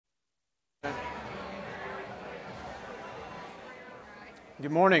Good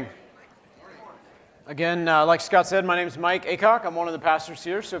morning. Again, like Scott said, my name is Mike Acock. I'm one of the pastors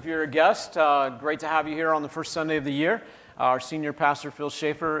here, so if you're a guest, great to have you here on the first Sunday of the year. Our senior pastor, Phil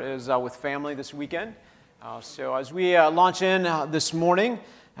Schaefer, is with family this weekend. So as we launch in this morning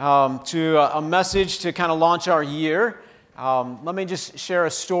to a message to kind of launch our year, let me just share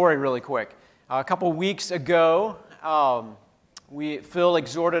a story really quick. A couple weeks ago, Phil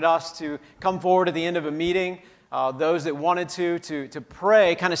exhorted us to come forward at the end of a meeting, those that wanted to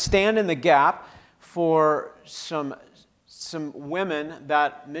pray, kind of stand in the gap for some women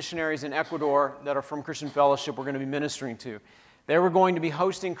that missionaries in Ecuador that are from Christian Fellowship were going to be ministering to. They were going to be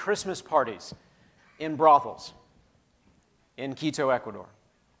hosting Christmas parties in brothels in Quito, Ecuador.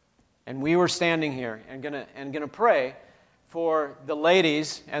 And we were standing here and gonna pray for the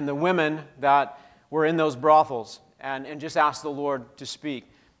ladies and the women that were in those brothels and just ask the Lord to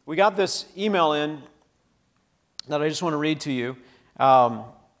speak. We got this email in that I just want to read to you.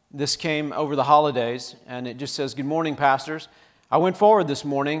 This came over the holidays, and it just says, "Good morning, pastors. I went forward this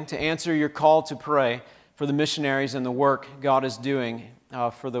morning to answer your call to pray for the missionaries and the work God is doing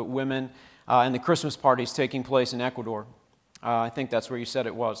for the women and the Christmas parties taking place in Ecuador." I think that's where you said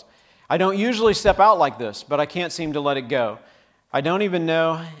it was. "I don't usually step out like this, but I can't seem to let it go. I don't even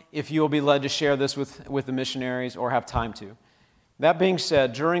know if you will be led to share this with the missionaries or have time to. That being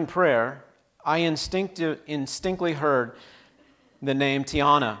said, during prayer, I instinctively heard the name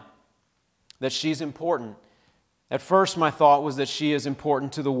Tiana, that she's important. At first, my thought was that she is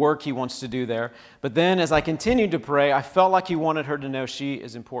important to the work he wants to do there. But then, as I continued to pray, I felt like he wanted her to know she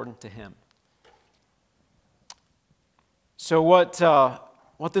is important to him." So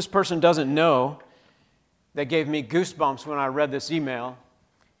what this person doesn't know that gave me goosebumps when I read this email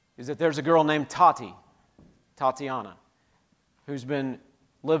is that there's a girl named Tatiana, who's been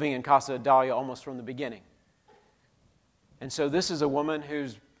living in Casa Adalia almost from the beginning. And so this is a woman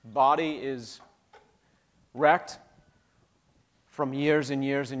whose body is wrecked from years and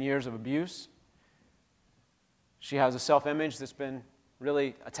years and years of abuse. She has a self-image that's been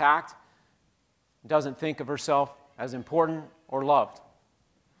really attacked, doesn't think of herself as important or loved.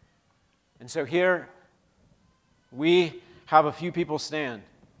 And so here we have a few people stand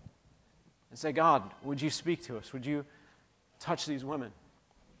and say, "God, would you speak to us? Would you touch these women?"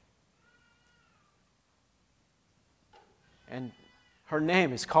 And her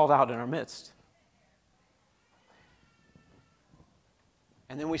name is called out in our midst.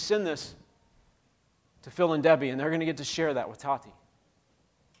 And then we send this to Phil and Debbie, and they're going to get to share that with Tati.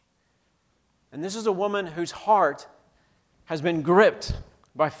 And this is a woman whose heart has been gripped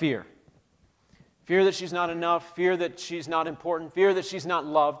by fear. Fear that she's not enough, fear that she's not important, fear that she's not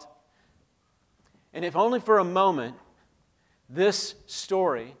loved. And if only for a moment, this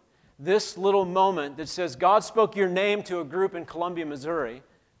story, this little moment that says God spoke your name to a group in Columbia, Missouri,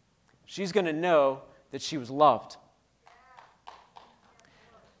 she's going to know that she was loved.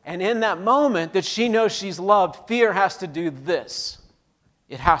 And in that moment that she knows she's loved, fear has to do this.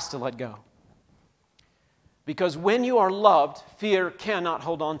 It has to let go. Because when you are loved, fear cannot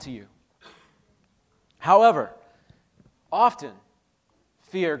hold on to you. However, often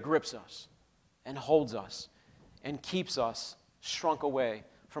fear grips us and holds us and keeps us shrunk away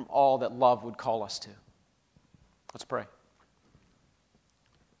from all that love would call us to. Let's pray.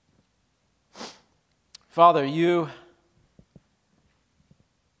 Father, you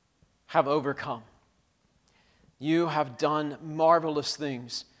have overcome. You have done marvelous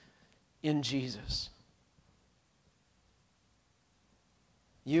things in Jesus.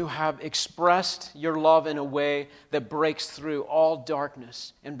 You have expressed your love in a way that breaks through all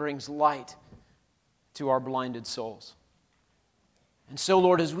darkness and brings light to our blinded souls. And so,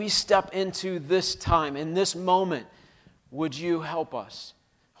 Lord, as we step into this time, in this moment, would you help us,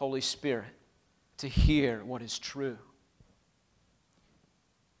 Holy Spirit, to hear what is true,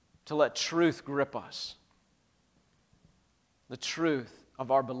 to let truth grip us, the truth of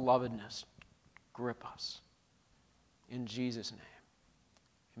our belovedness grip us. In Jesus' name,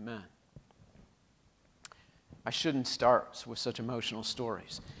 amen. I shouldn't start with such emotional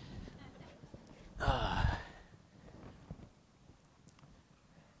stories.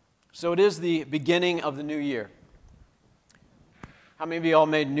 So it is the beginning of the new year. How many of you all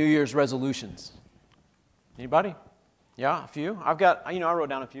made New Year's resolutions? Anybody? Yeah, a few? I wrote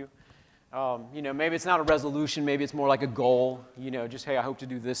down a few. Maybe it's not a resolution, maybe it's more like a goal. Just, hey, I hope to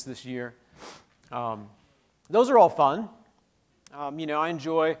do this year. Those are all fun. I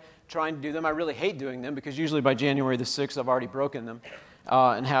enjoy trying to do them. I really hate doing them because usually by January the 6th, I've already broken them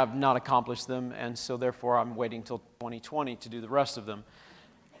and have not accomplished them. And so therefore, I'm waiting till 2020 to do the rest of them.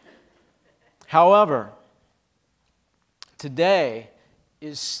 However, today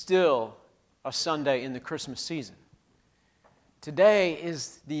is still a Sunday in the Christmas season. Today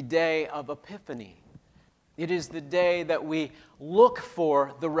is the day of Epiphany. It is the day that we look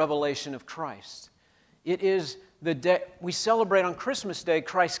for the revelation of Christ. It is the day we celebrate on Christmas Day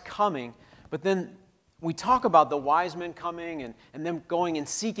Christ's coming, but then we talk about the wise men coming and them going and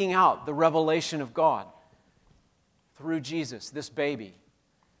seeking out the revelation of God through Jesus, this baby.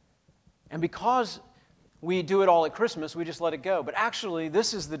 And because we do it all at Christmas, we just let it go. But actually,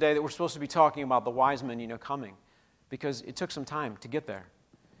 this is the day that we're supposed to be talking about the wise men, coming, because it took some time to get there.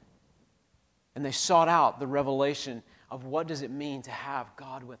 And they sought out the revelation of what does it mean to have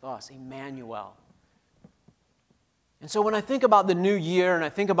God with us, Emmanuel. And so when I think about the new year and I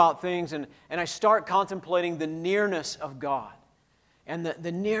think about things and I start contemplating the nearness of God and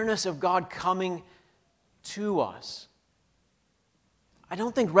the nearness of God coming to us, I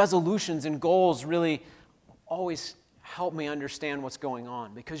don't think resolutions and goals really always help me understand what's going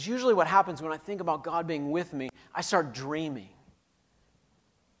on. Because usually what happens when I think about God being with me, I start dreaming.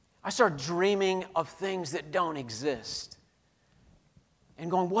 I start dreaming of things that don't exist.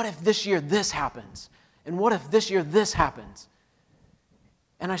 And going, what if this year this happens? And what if this year this happens?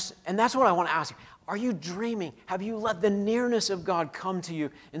 And that's what I want to ask you. Are you dreaming? Have you let the nearness of God come to you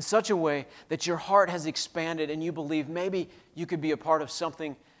in such a way that your heart has expanded and you believe maybe you could be a part of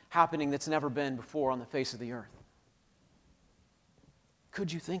something happening that's never been before on the face of the earth?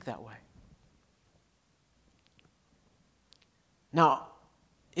 Could you think that way? Now,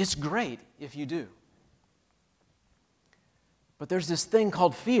 it's great if you do. But there's this thing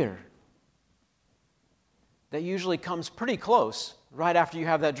called fear that usually comes pretty close right after you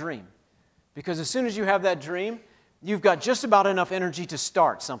have that dream. Because as soon as you have that dream, you've got just about enough energy to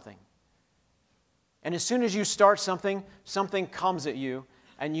start something. And as soon as you start something, something comes at you,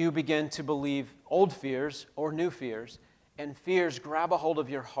 and you begin to believe old fears or new fears, and fears grab a hold of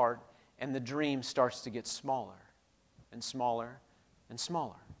your heart, and the dream starts to get smaller and smaller and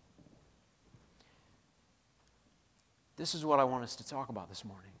smaller. This is what I want us to talk about this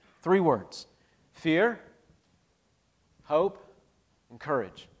morning. 3 words: fear, hope, and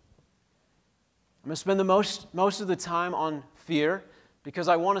courage. I'm going to spend the most of the time on fear because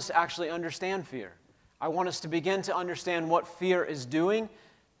I want us to actually understand fear. I want us to begin to understand what fear is doing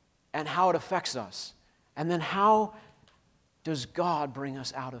and how it affects us. And then how does God bring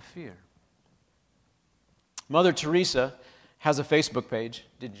us out of fear? Mother Teresa has a Facebook page.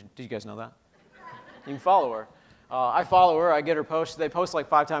 Did you guys know that? You can follow her. I follow her. I get her posts. They post like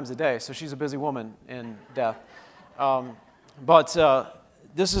 5 times a day, so she's a busy woman in death. But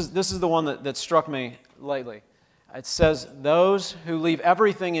this is the one that struck me lately. It says, those who leave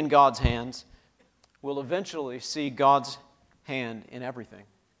everything in God's hands will eventually see God's hand in everything.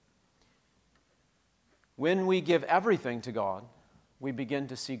 When we give everything to God, we begin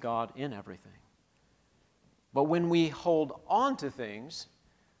to see God in everything. But when we hold on to things,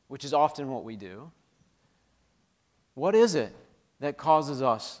 which is often what we do, what is it that causes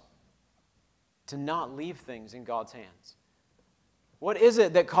us to not leave things in God's hands? What is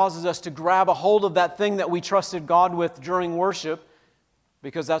it that causes us to grab a hold of that thing that we trusted God with during worship?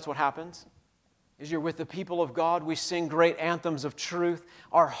 Because that's what happens. As you're with the people of God, we sing great anthems of truth.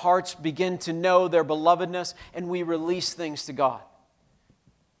 Our hearts begin to know their belovedness, and we release things to God.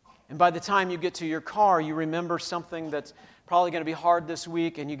 And by the time you get to your car, you remember something that's probably going to be hard this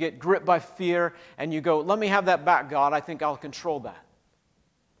week, and you get gripped by fear, and you go, let me have that back, God. I think I'll control that.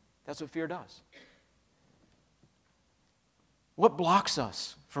 That's what fear does. What blocks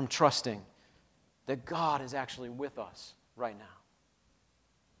us from trusting that God is actually with us right now?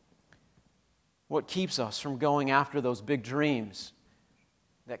 What keeps us from going after those big dreams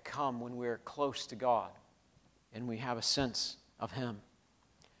that come when we're close to God and we have a sense of Him?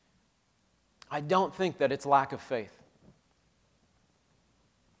 I don't think that it's lack of faith.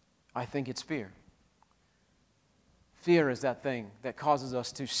 I think it's fear. Fear is that thing that causes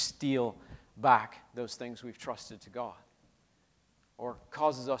us to steal back those things we've trusted to God, or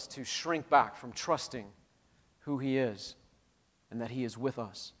causes us to shrink back from trusting who He is and that He is with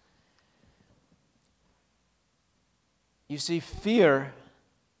us. You see, fear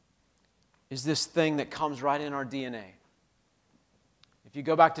is this thing that comes right in our DNA. If you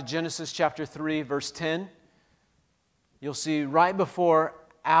go back to Genesis chapter 3, verse 10, you'll see right before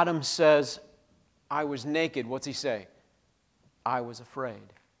Adam says, I was naked, what's he say? I was afraid.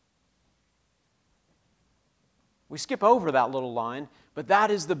 We skip over that little line, but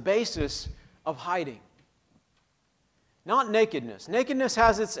that is the basis of hiding. Not nakedness. Nakedness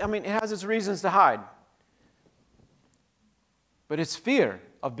has its reasons to hide. But it's fear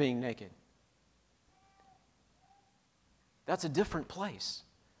of being naked. That's a different place.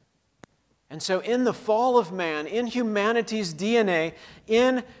 And so in the fall of man, in humanity's DNA,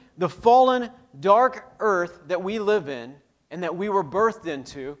 in the fallen, dark earth that we live in and that we were birthed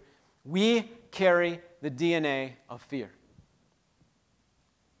into, we carry the DNA of fear.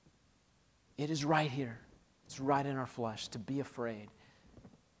 It is right here. It's right in our flesh to be afraid.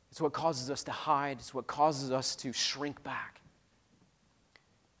 It's what causes us to hide. It's what causes us to shrink back.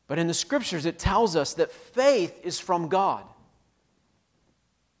 But in the Scriptures, it tells us that faith is from God.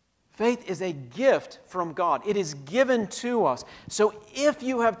 Faith is a gift from God. It is given to us. So if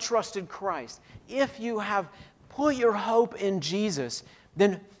you have trusted Christ, if you have put your hope in Jesus,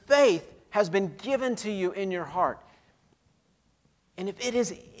 then faith has been given to you in your heart. And if it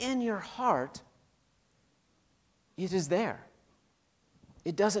is in your heart, it is there.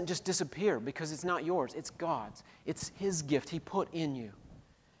 It doesn't just disappear because it's not yours. It's God's. It's His gift He put in you.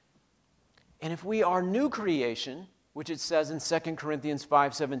 And if we are new creation, which it says in 2 Corinthians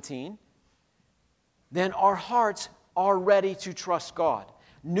 5:17, then our hearts are ready to trust God.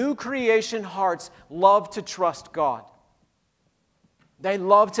 New creation hearts love to trust God. They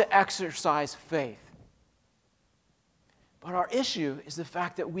love to exercise faith. But our issue is the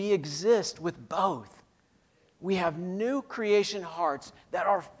fact that we exist with both. We have new creation hearts that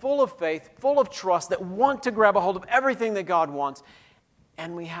are full of faith, full of trust, that want to grab a hold of everything that God wants.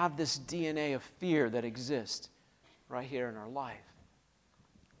 And we have this DNA of fear that exists right here in our life.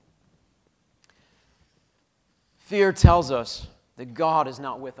 Fear tells us that God is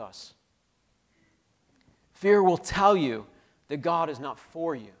not with us. Fear will tell you that God is not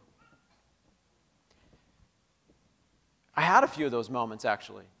for you. I had a few of those moments,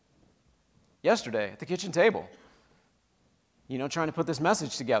 actually. Yesterday, at the kitchen table. Trying to put this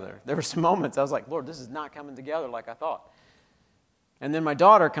message together. There were some moments I was like, Lord, this is not coming together like I thought. And then my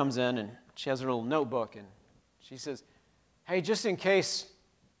daughter comes in, and she has her little notebook, and she says, hey, just in case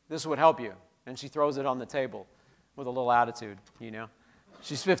this would help you. And she throws it on the table with a little attitude,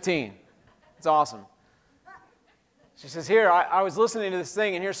 She's 15. It's awesome. She says, here, I was listening to this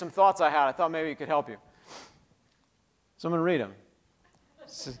thing, and here's some thoughts I had. I thought maybe it could help you. So I'm going to read them.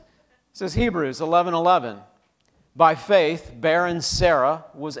 It says Hebrews 11:11. By faith, barren Sarah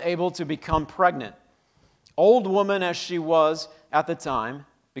was able to become pregnant, old woman as she was at the time,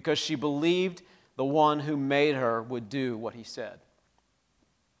 because she believed the one who made her would do what he said.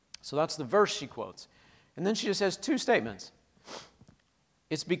 So that's the verse she quotes. And then she just has two statements.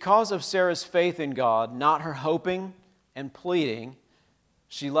 It's because of Sarah's faith in God, not her hoping and pleading,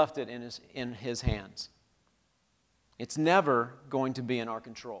 she left it in his hands. It's never going to be in our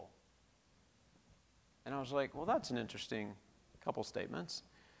control. And I was like, well, that's an interesting couple statements.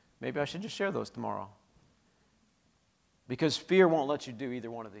 Maybe I should just share those tomorrow. Because fear won't let you do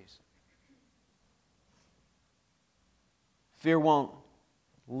either one of these. Fear won't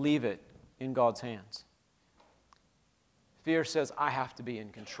leave it in God's hands. Fear says, I have to be in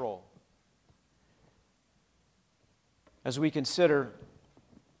control. As we consider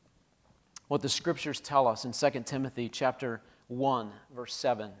what the Scriptures tell us in 2 Timothy chapter 1, verse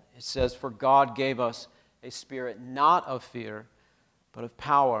 7, it says, for God gave us a spirit not of fear, but of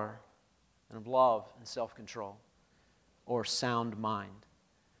power and of love and self-control, or sound mind.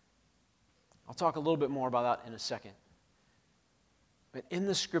 I'll talk a little bit more about that in a second. But in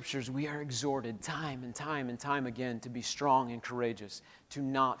the Scriptures, we are exhorted time and time and time again to be strong and courageous, to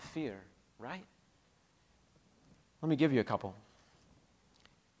not fear, right? Let me give you a couple.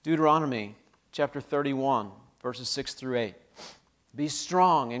 Deuteronomy chapter 31, verses 6 through 8. Be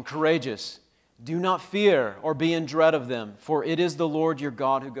strong and courageous. Do not fear or be in dread of them, for it is the Lord your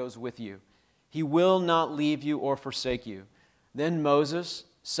God who goes with you. He will not leave you or forsake you. Then Moses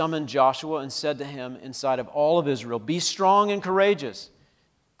summoned Joshua and said to him in sight of all of Israel, be strong and courageous,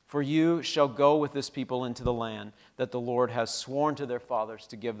 for you shall go with this people into the land that the Lord has sworn to their fathers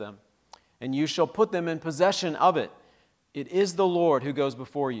to give them, and you shall put them in possession of it. It is the Lord who goes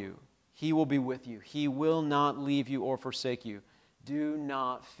before you. He will be with you. He will not leave you or forsake you. Do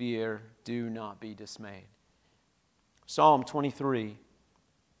not fear. Do not be dismayed. Psalm 23.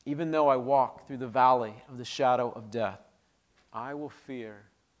 Even though I walk through the valley of the shadow of death, I will fear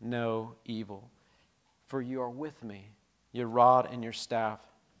no evil, for you are with me. Your rod and your staff,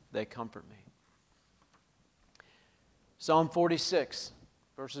 they comfort me. Psalm 46,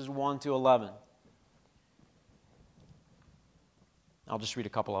 verses 1 to 11. I'll just read a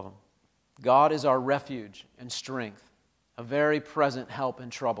couple of them. God is our refuge and strength, a very present help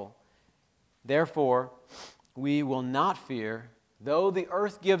in trouble. Therefore, we will not fear, though the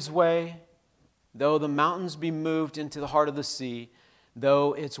earth gives way, though the mountains be moved into the heart of the sea,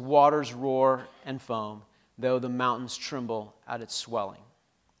 though its waters roar and foam, though the mountains tremble at its swelling.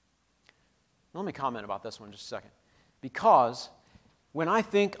 Let me comment about this one just a second. Because when I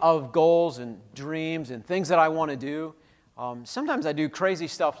think of goals and dreams and things that I want to do, sometimes I do crazy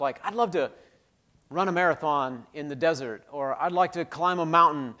stuff like I'd love to run a marathon in the desert, or I'd like to climb a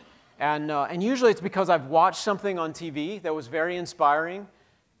mountain. And usually it's because I've watched something on TV that was very inspiring,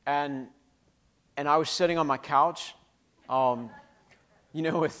 and I was sitting on my couch,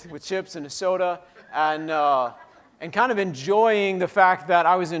 with chips and a soda, and kind of enjoying the fact that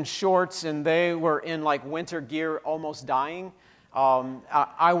I was in shorts and they were in like winter gear, almost dying.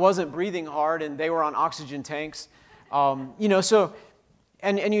 I wasn't breathing hard, and they were on oxygen tanks.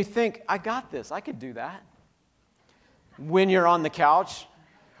 And you think, I got this. I could do that. When you're on the couch,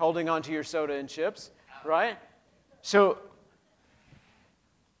 holding onto your soda and chips, right? So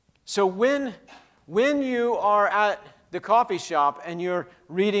when you are at the coffee shop and you're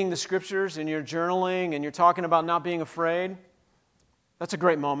reading the scriptures and you're journaling and you're talking about not being afraid, that's a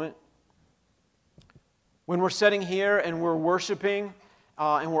great moment. When we're sitting here and we're worshiping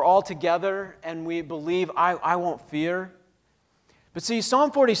and we're all together and we believe, I won't fear. But see,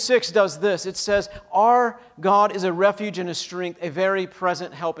 Psalm 46 does this. It says, our God is a refuge and a strength, a very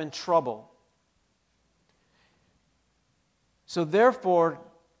present help in trouble. So therefore,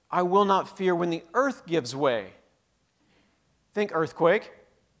 I will not fear when the earth gives way. Think earthquake.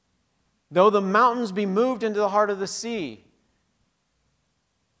 Though the mountains be moved into the heart of the sea.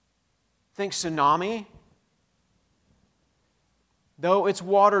 Think tsunami. Though its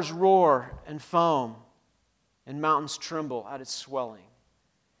waters roar and foam, and mountains tremble at its swelling.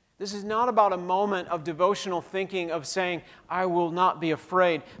 This is not about a moment of devotional thinking of saying, I will not be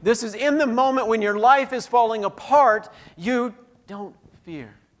afraid. This is in the moment when your life is falling apart, you don't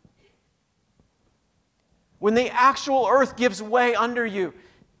fear. When the actual earth gives way under you,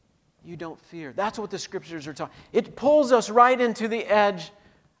 you don't fear. That's what the scriptures are talking. It pulls us right into the edge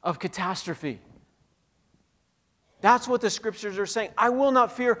of catastrophe. That's what the scriptures are saying. I will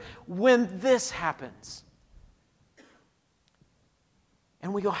not fear when this happens.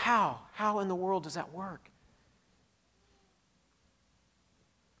 And we go, how? How in the world does that work?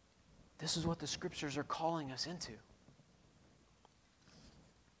 This is what the scriptures are calling us into.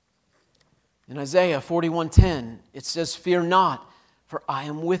 In Isaiah 41:10, it says, fear not, for I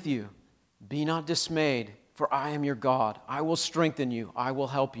am with you. Be not dismayed, for I am your God. I will strengthen you. I will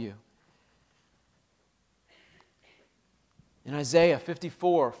help you. In Isaiah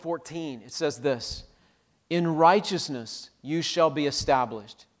 54:14, it says this, in righteousness you shall be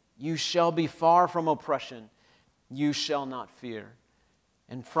established. You shall be far from oppression. You shall not fear.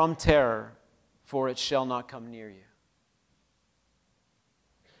 And from terror, for it shall not come near you.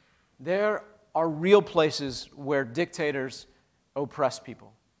 There are real places where dictators oppress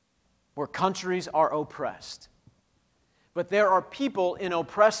people, where countries are oppressed. But there are people in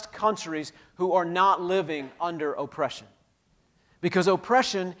oppressed countries who are not living under oppression. Because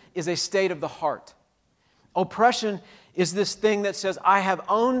oppression is a state of the heart. Oppression is this thing that says, I have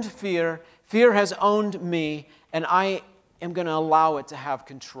owned fear, fear has owned me, and I am going to allow it to have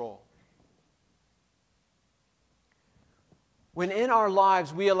control. When in our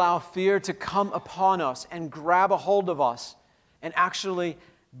lives we allow fear to come upon us and grab a hold of us and actually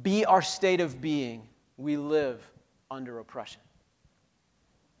be our state of being, we live under oppression.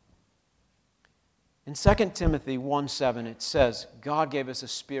 In 2 Timothy 1:7, it says, God gave us a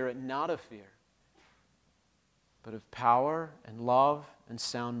spirit not of fear, but of power and love and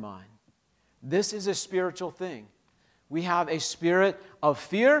sound mind. This is a spiritual thing. We have a spirit of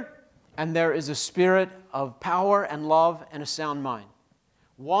fear, and there is a spirit of power and love and a sound mind.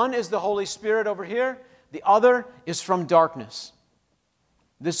 One is the Holy Spirit over here. The other is from darkness.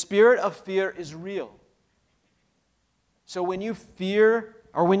 The spirit of fear is real. So when you fear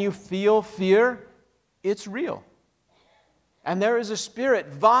or when you feel fear, it's real. And there is a spirit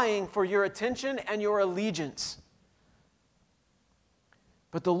vying for your attention and your allegiance.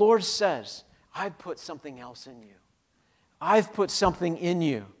 But the Lord says, I've put something else in you. I've put something in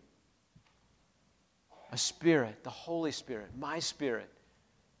you. A spirit, the Holy Spirit, my spirit,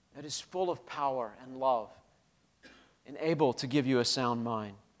 that is full of power and love and able to give you a sound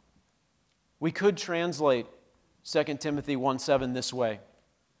mind. We could translate 2 Timothy 1:7 this way.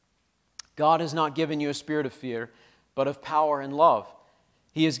 God has not given you a spirit of fear, but of power and love.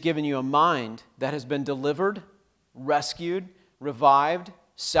 He has given you a mind that has been delivered, rescued, revived,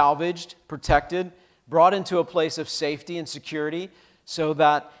 salvaged, protected, brought into a place of safety and security so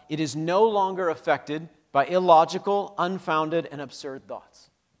that it is no longer affected by illogical, unfounded, and absurd thoughts.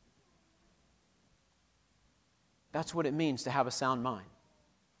 That's what it means to have a sound mind.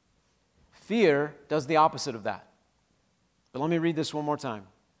 Fear does the opposite of that. But let me read this one more time.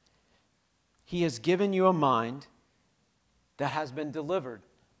 He has given you a mind that has been delivered,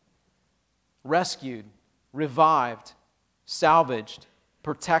 rescued, revived, salvaged,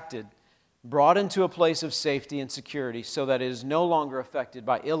 protected, brought into a place of safety and security so that it is no longer affected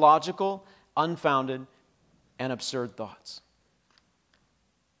by illogical, unfounded, and absurd thoughts.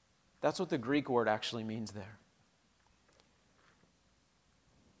 That's what the Greek word actually means there.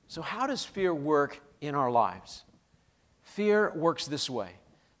 So how does fear work in our lives? Fear works this way.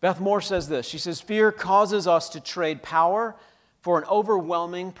 Beth Moore says this. She says, fear causes us to trade power for an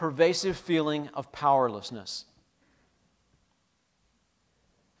overwhelming, pervasive feeling of powerlessness.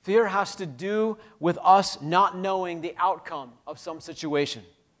 Fear has to do with us not knowing the outcome of some situation.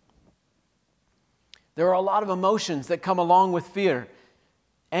 There are a lot of emotions that come along with fear.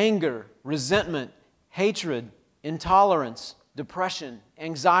 Anger, resentment, hatred, intolerance, depression,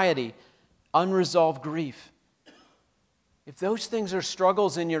 anxiety, unresolved grief. If those things are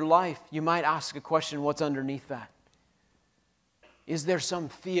struggles in your life, you might ask a question, what's underneath that? Is there some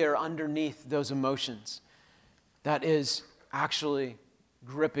fear underneath those emotions that is actually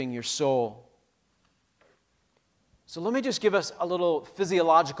gripping your soul? So let me just give us a little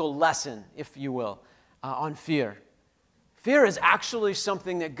physiological lesson, if you will, on fear. Fear is actually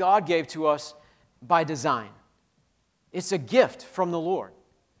something that God gave to us by design. It's a gift from the Lord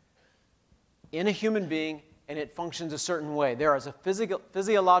in a human being, and it functions a certain way. There is a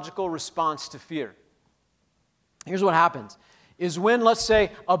physiological response to fear. Here's what happens, is when, let's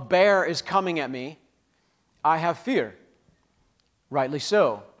say, a bear is coming at me, I have fear. Rightly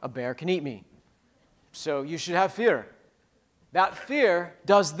so. A bear can eat me. So you should have fear. That fear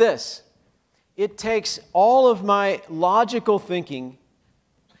does this. It takes all of my logical thinking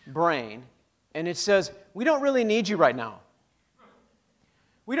brain and it says, we don't really need you right now.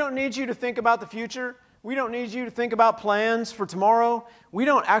 We don't need you to think about the future. We don't need you to think about plans for tomorrow. We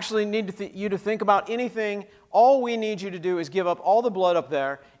don't actually need you to think about anything. All we need you to do is give up all the blood up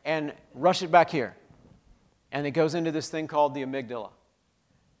there and rush it back here. And it goes into this thing called the amygdala.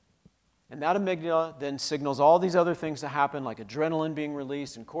 And that amygdala then signals all these other things to happen, like adrenaline being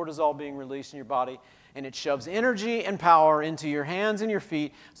released and cortisol being released in your body. And it shoves energy and power into your hands and your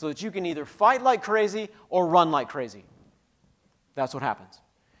feet so that you can either fight like crazy or run like crazy. That's what happens.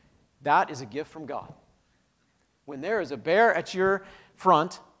 That is a gift from God. When there is a bear at your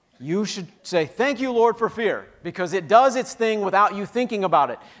front, you should say, thank you, Lord, for fear, because it does its thing without you thinking about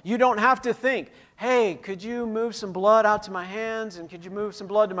it. You don't have to think, hey, could you move some blood out to my hands and could you move some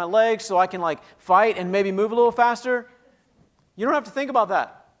blood to my legs so I can fight and maybe move a little faster? You don't have to think about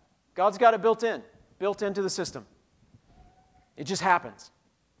that. God's got it built into the system. It just happens.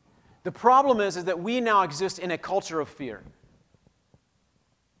 The problem is that we now exist in a culture of fear.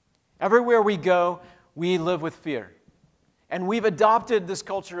 Everywhere we go, we live with fear. And we've adopted this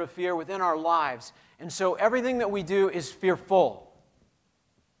culture of fear within our lives. And so everything that we do is fearful.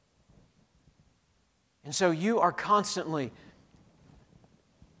 And so you are constantly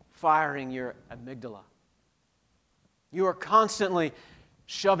firing your amygdala. You are constantly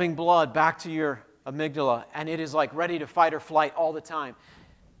shoving blood back to your amygdala, and it is ready to fight or flight all the time.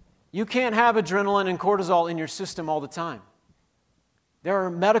 You can't have adrenaline and cortisol in your system all the time. There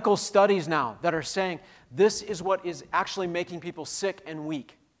are medical studies now that are saying this is what is actually making people sick and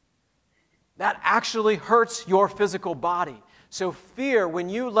weak. That actually hurts your physical body. So fear, when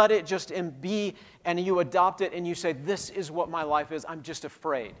you let it just be and you adopt it and you say, this is what my life is, I'm just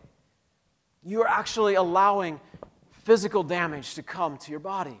afraid, you are actually allowing physical damage to come to your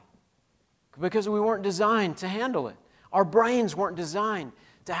body because we weren't designed to handle it. Our brains weren't designed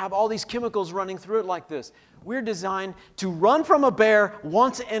to have all these chemicals running through it like this. We're designed to run from a bear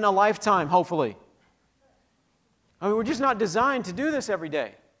once in a lifetime, hopefully. I mean, we're just not designed to do this every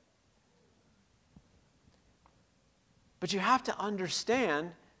day. But you have to understand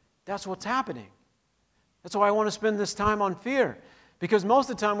that's what's happening. That's why I want to spend this time on fear. Because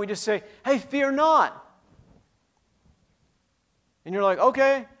most of the time we just say, hey, fear not. And you're like,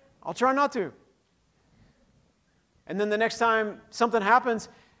 okay, I'll try not to. And then the next time something happens,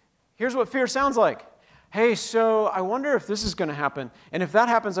 here's what fear sounds like. Hey, so I wonder if this is going to happen. And if that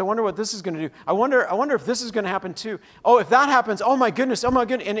happens, I wonder what this is going to do. I wonder if this is going to happen too. Oh, if that happens, oh my goodness.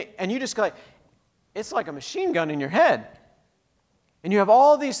 And you just it's like a machine gun in your head. And you have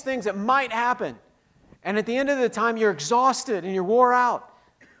all these things that might happen. And at the end of the time, you're exhausted and you're wore out.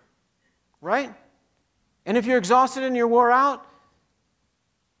 Right? And if you're exhausted and you're wore out,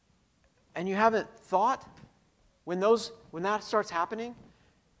 and you haven't thought, when that starts happening,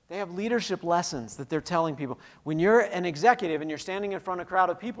 They have leadership lessons that they're telling people. When you're an executive and you're standing in front of a crowd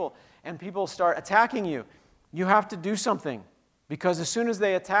of people and people start attacking you, you have to do something. Because as soon as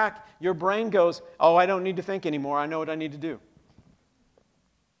they attack, your brain goes, oh, I don't need to think anymore. I know what I need to do.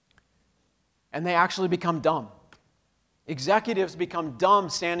 And they actually become dumb. Executives become dumb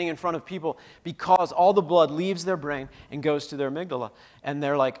standing in front of people because all the blood leaves their brain and goes to their amygdala. And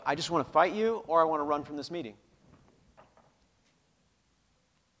they're like, I just want to fight you or I want to run from this meeting.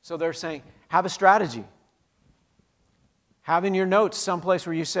 So they're saying, have a strategy. Have in your notes someplace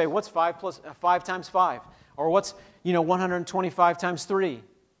where you say, what's 5 times 5? Or what's 125 times 3?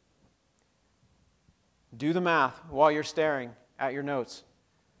 Do the math while you're staring at your notes.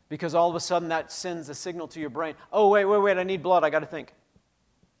 Because all of a sudden that sends a signal to your brain, oh, wait, I need blood, I got to think.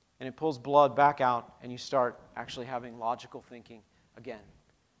 And it pulls blood back out and you start actually having logical thinking again.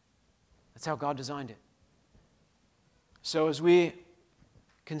 That's how God designed it. So as we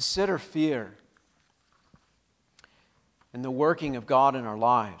consider fear and the working of God in our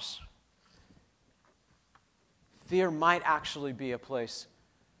lives, fear might actually be a place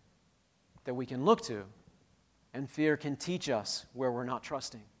that we can look to, and fear can teach us where we're not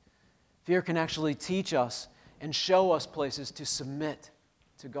trusting. Fear can actually teach us and show us places to submit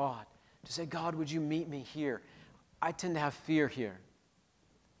to God, to say, God, would you meet me here? I tend to have fear here.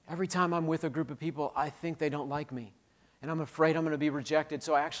 Every time I'm with a group of people, I think they don't like me, and I'm afraid I'm going to be rejected,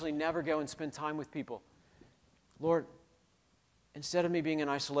 so I actually never go and spend time with people. Lord, instead of me being in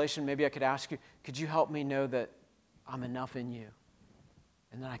isolation, maybe I could ask you, could you help me know that I'm enough in you,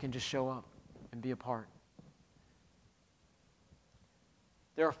 and then I can just show up and be a part.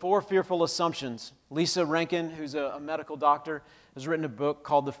 There are 4 fearful assumptions. Lisa Rankin, who's a medical doctor, has written a book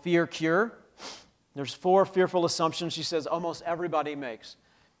called The Fear Cure. There's 4 fearful assumptions she says almost everybody makes.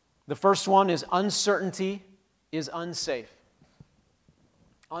 The first one is uncertainty is unsafe.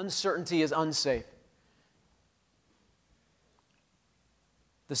 Uncertainty is unsafe.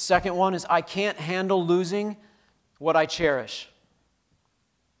 The second one is I can't handle losing what I cherish.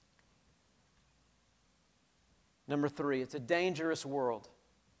 Number 3, it's a dangerous world.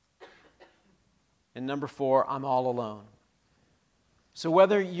 And number 4, I'm all alone. So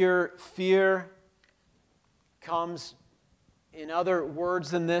whether your fear comes in other words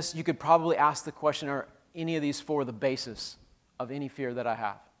than this, you could probably ask the question, are any of these 4 the basis of any fear that I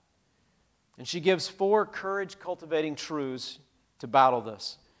have? And she gives 4 courage-cultivating truths to battle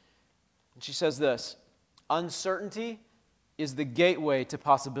this. And she says this: uncertainty is the gateway to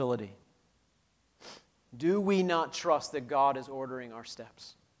possibility. Do we not trust that God is ordering our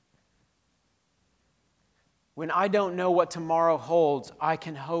steps? When I don't know what tomorrow holds, I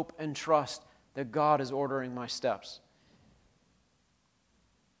can hope and trust that God is ordering my steps.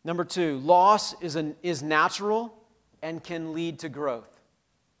 Number 2, loss is natural and can lead to growth.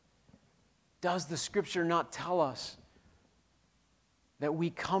 Does the Scripture not tell us that we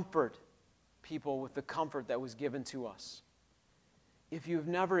comfort people with the comfort that was given to us? If you've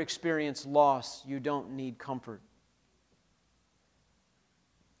never experienced loss, you don't need comfort.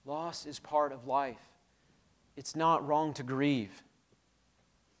 Loss is part of life. It's not wrong to grieve.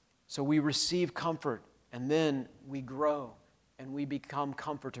 So we receive comfort, and then we grow, and we become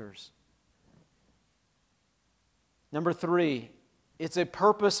comforters. Number 3, it's a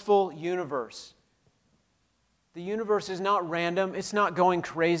purposeful universe. The universe is not random. It's not going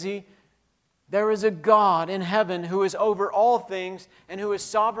crazy. There is a God in heaven who is over all things and who is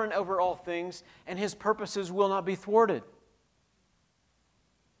sovereign over all things, and His purposes will not be thwarted.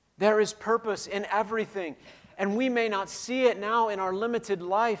 There is purpose in everything, and we may not see it now in our limited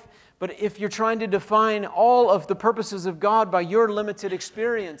life, but if you're trying to define all of the purposes of God by your limited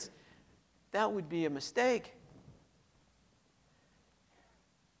experience, that would be a mistake.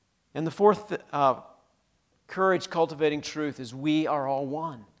 And the 4th courage-cultivating truth is we are all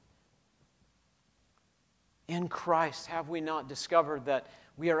one. In Christ, have we not discovered that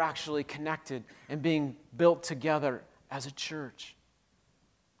we are actually connected and being built together as a church,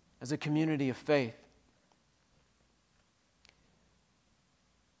 as a community of faith?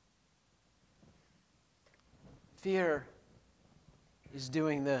 Fear is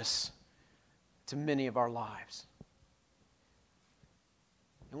doing this to many of our lives.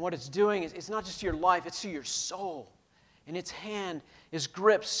 And what it's doing is, it's not just to your life, it's to your soul. And its hand is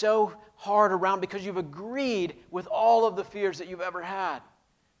gripped so hard around because you've agreed with all of the fears that you've ever had.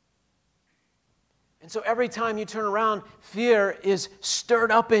 And so every time you turn around, fear is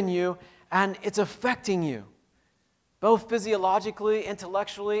stirred up in you and it's affecting you, both physiologically,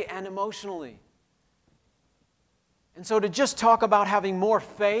 intellectually, and emotionally. And so to just talk about having more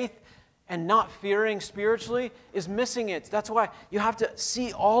faith and not fearing spiritually is missing it. That's why you have to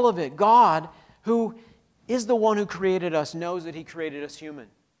see all of it. God, who is the one who created us, knows that He created us human.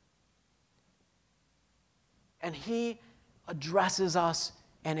 And He addresses us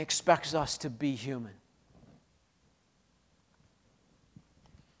and expects us to be human.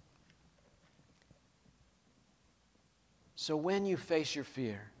 So when you face your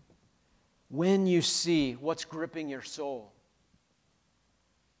fear, when you see what's gripping your soul,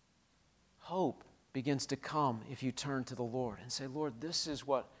 hope begins to come if you turn to the Lord and say, Lord, this is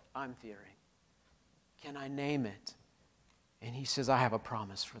what I'm fearing. Can I name it? And He says, I have a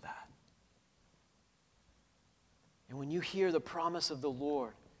promise for that. And when you hear the promise of the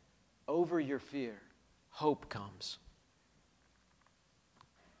Lord over your fear, hope comes.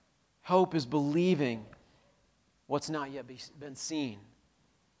 Hope is believing what's not yet been seen.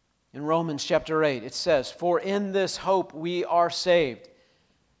 In Romans chapter 8, it says, for in this hope we are saved.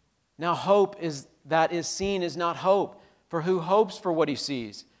 Now hope that is seen is not hope, for who hopes for what he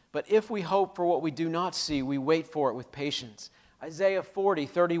sees? But if we hope for what we do not see, we wait for it with patience. Isaiah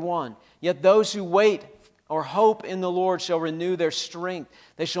 40:31. Yet those who wait or hope in the Lord shall renew their strength.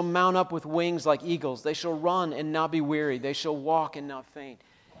 They shall mount up with wings like eagles. They shall run and not be weary. They shall walk and not faint.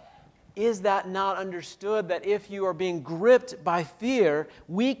 Is that not understood, that if you are being gripped by fear,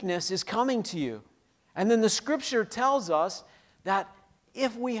 weakness is coming to you? And then the Scripture tells us that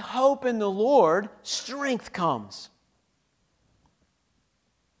if we hope in the Lord, strength comes.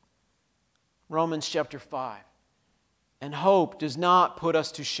 Romans chapter 5. And hope does not put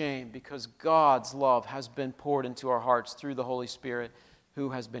us to shame, because God's love has been poured into our hearts through the Holy Spirit who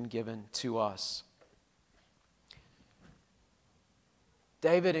has been given to us.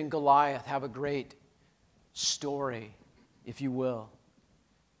 David and Goliath have a great story, if you will,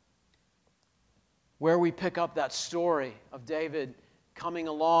 where we pick up that story of David coming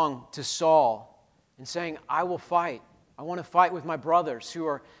along to Saul and saying, I will fight. I want to fight with my brothers who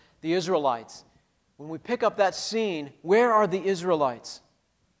are the Israelites. When we pick up that scene, where are the Israelites?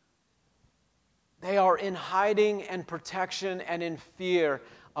 They are in hiding and protection and in fear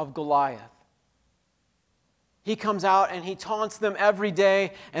of Goliath. He comes out and he taunts them every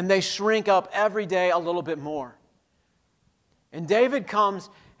day, and they shrink up every day a little bit more. And David comes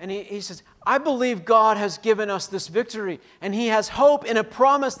and he says, I believe God has given us this victory, and he has hope in a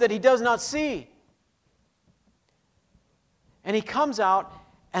promise that he does not see. And he comes out,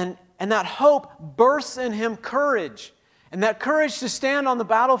 and that hope bursts in him courage. And that courage to stand on the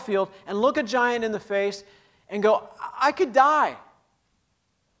battlefield and look a giant in the face and go, I could die.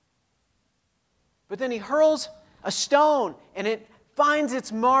 But then he hurls a stone, and it finds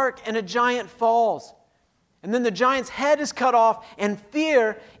its mark, and a giant falls. And then the giant's head is cut off, and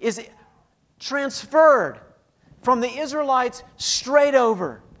fear is transferred from the Israelites straight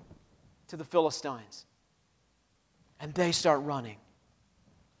over to the Philistines. And they start running.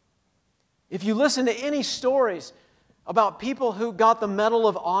 If you listen to any stories about people who got the Medal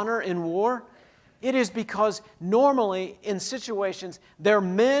of Honor in war, it is because normally in situations their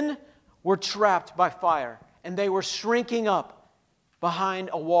men were trapped by fire, and they were shrinking up behind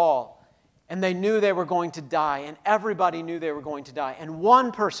a wall, and they knew they were going to die, and everybody knew they were going to die. And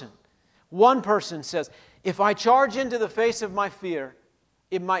one person says, if I charge into the face of my fear,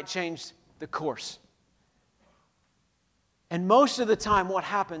 it might change the course. And most of the time what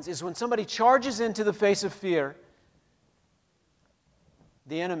happens is when somebody charges into the face of fear,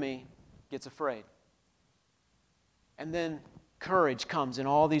 the enemy gets afraid. And then courage comes in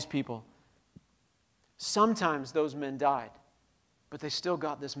all these people. Sometimes those men died, but they still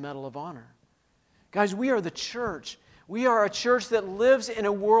got this Medal of Honor. Guys, we are the church. We are a church that lives in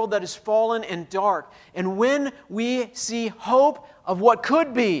a world that is fallen and dark. And when we see hope of what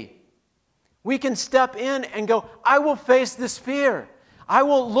could be, we can step in and go, I will face this fear. I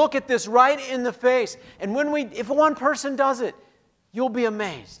will look at this right in the face. And if one person does it, you'll be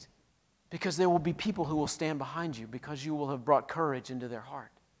amazed, because there will be people who will stand behind you because you will have brought courage into their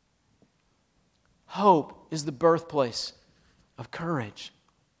heart. Hope is the birthplace of courage.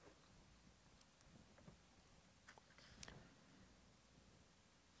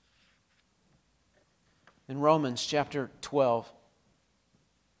 In Romans chapter 12,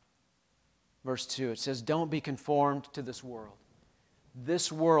 verse 2, it says, don't be conformed to this world.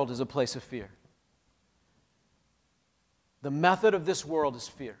 This world is a place of fear. The method of this world is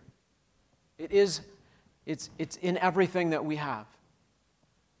fear. It's in everything that we have.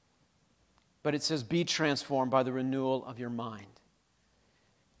 But it says, be transformed by the renewal of your mind.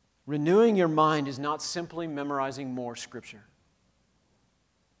 Renewing your mind is not simply memorizing more Scripture.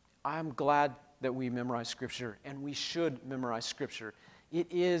 I'm glad that we memorize Scripture, and we should memorize Scripture. It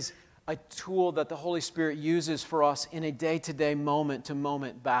is a tool that the Holy Spirit uses for us in a day-to-day,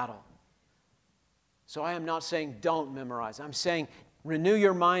 moment-to-moment battle. So I am not saying don't memorize. I'm saying renew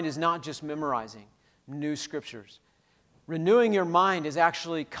your mind is not just memorizing new scriptures. Renewing your mind is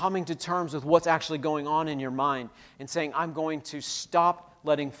actually coming to terms with what's actually going on in your mind and saying, I'm going to stop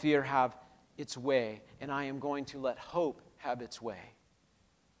letting fear have its way, and I am going to let hope have its way.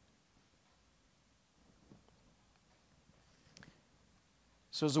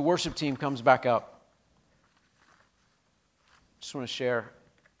 So as the worship team comes back up, I just want to share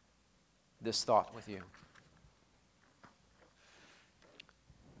this thought with you.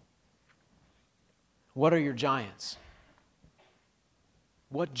 What are your giants?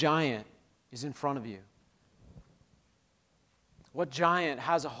 What giant is in front of you? What giant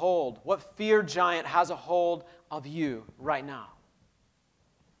has a hold? What fear giant has a hold of you right now?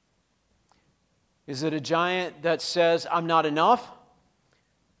 Is it a giant that says, I'm not enough?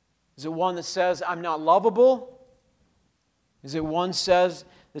 Is it one that says, I'm not lovable? Is it one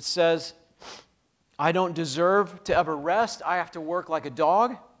that says, I don't deserve to ever rest? I have to work like a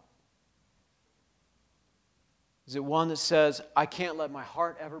dog? Is it one that says, I can't let my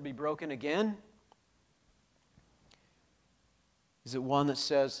heart ever be broken again? Is it one that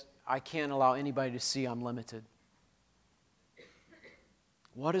says, I can't allow anybody to see I'm limited?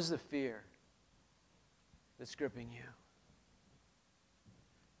 What is the fear that's gripping you?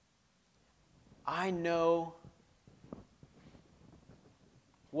 I know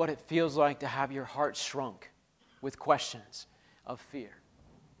what it feels like to have your heart shrunk with questions of fear.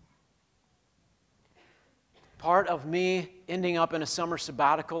 Part of me ending up in a summer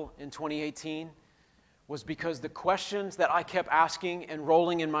sabbatical in 2018 was because the questions that I kept asking and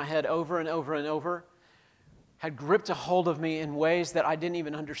rolling in my head over and over and over had gripped a hold of me in ways that I didn't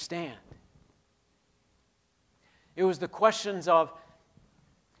even understand. It was the questions of,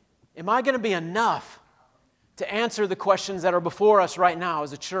 am I going to be enough to answer the questions that are before us right now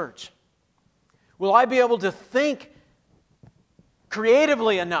as a church? Will I be able to think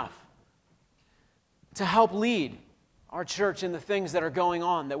creatively enough to help lead our church in the things that are going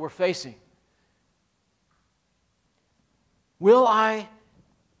on, that we're facing? Will I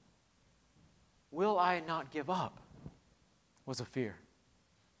not give up? Was a fear.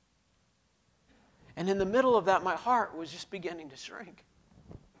 And in the middle of that, my heart was just beginning to shrink.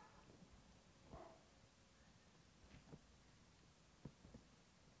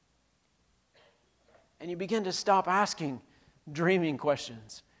 And you begin to stop asking dreaming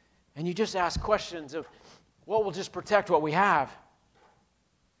questions. And you just ask questions of what will just protect what we have?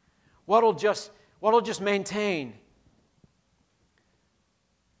 What'll just maintain?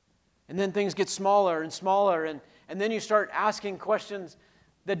 And then things get smaller and smaller, and then you start asking questions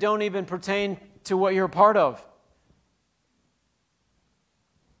that don't even pertain to what you're a part of.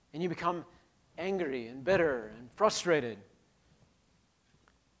 And you become angry and bitter and frustrated.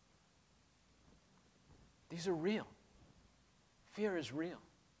 These are real. Fear is real.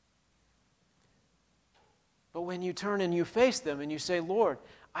 But when you turn and you face them and you say, Lord,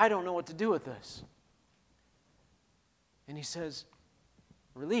 I don't know what to do with this. And He says,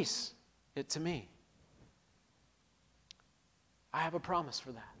 release it to me. I have a promise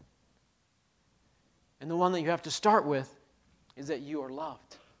for that. And the one that you have to start with is that you are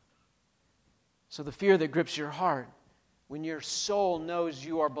loved. So the fear that grips your heart, when your soul knows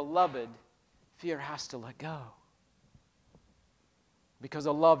you are beloved, fear has to let go. Because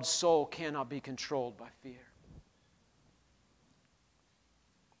a loved soul cannot be controlled by fear.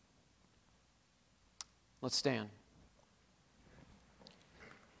 Let's stand.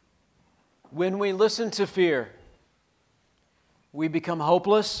 When we listen to fear, we become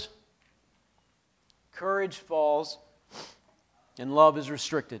hopeless, courage falls, and love is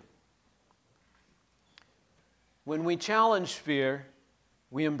restricted. When we challenge fear,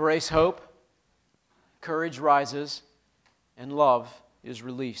 we embrace hope, courage rises, and love is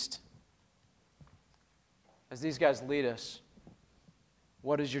released. As these guys lead us,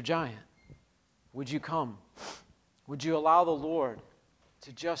 what is your giant? Would you come? Would you allow the Lord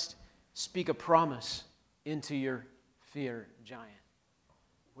to just speak a promise into your fear giant?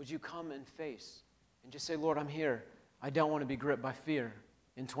 Would you come and face and just say, Lord, I'm here. I don't want to be gripped by fear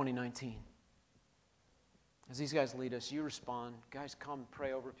in 2019. As these guys lead us, you respond. Guys, come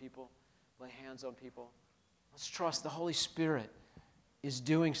pray over people. Lay hands on people. Let's trust the Holy Spirit is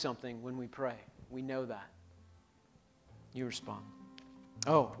doing something when we pray. We know that. You respond.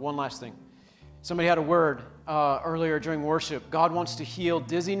 Oh, one last thing. Somebody had a word earlier during worship. God wants to heal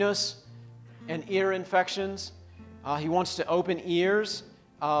dizziness and ear infections. He wants to open ears,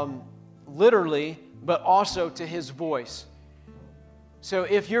 literally, but also to His voice. So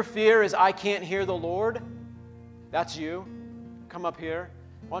if your fear is, I can't hear the Lord, that's you. Come up here.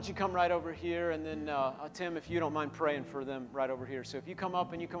 Why don't you come right over here, and then Tim, if you don't mind praying for them right over here. So if you come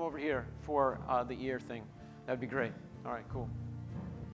up and you come over here for the ear thing, that'd be great. All right, cool.